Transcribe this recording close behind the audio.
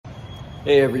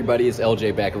Hey everybody, it's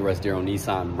LJ back at Russ Darrow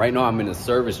Nissan. Right now I'm in a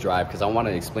service drive because I want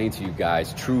to explain to you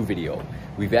guys TruVideo.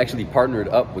 We've actually partnered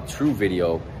up with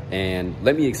TruVideo, and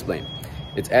let me explain.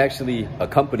 It's actually a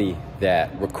company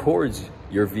that records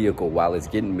your vehicle while it's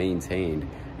getting maintained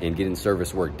and getting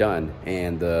service work done,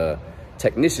 and the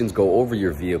technicians go over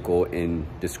your vehicle in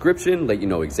description, let you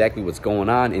know exactly what's going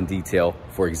on in detail.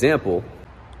 For example,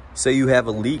 say you have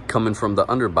a leak coming from the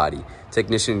underbody.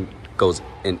 Technician goes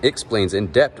and explains in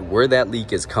depth where that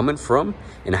leak is coming from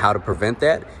and how to prevent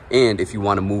that, and if you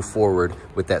want to move forward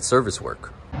with that service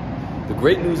work. The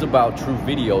great news about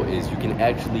TruVideo is you can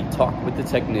actually talk with the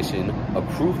technician,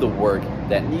 approve the work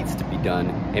that needs to be done,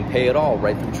 and pay it all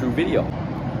right through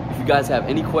TruVideo. If you guys have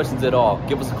any questions at all,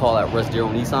 give us a call at Russ Darrow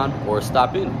Nissan or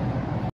stop in.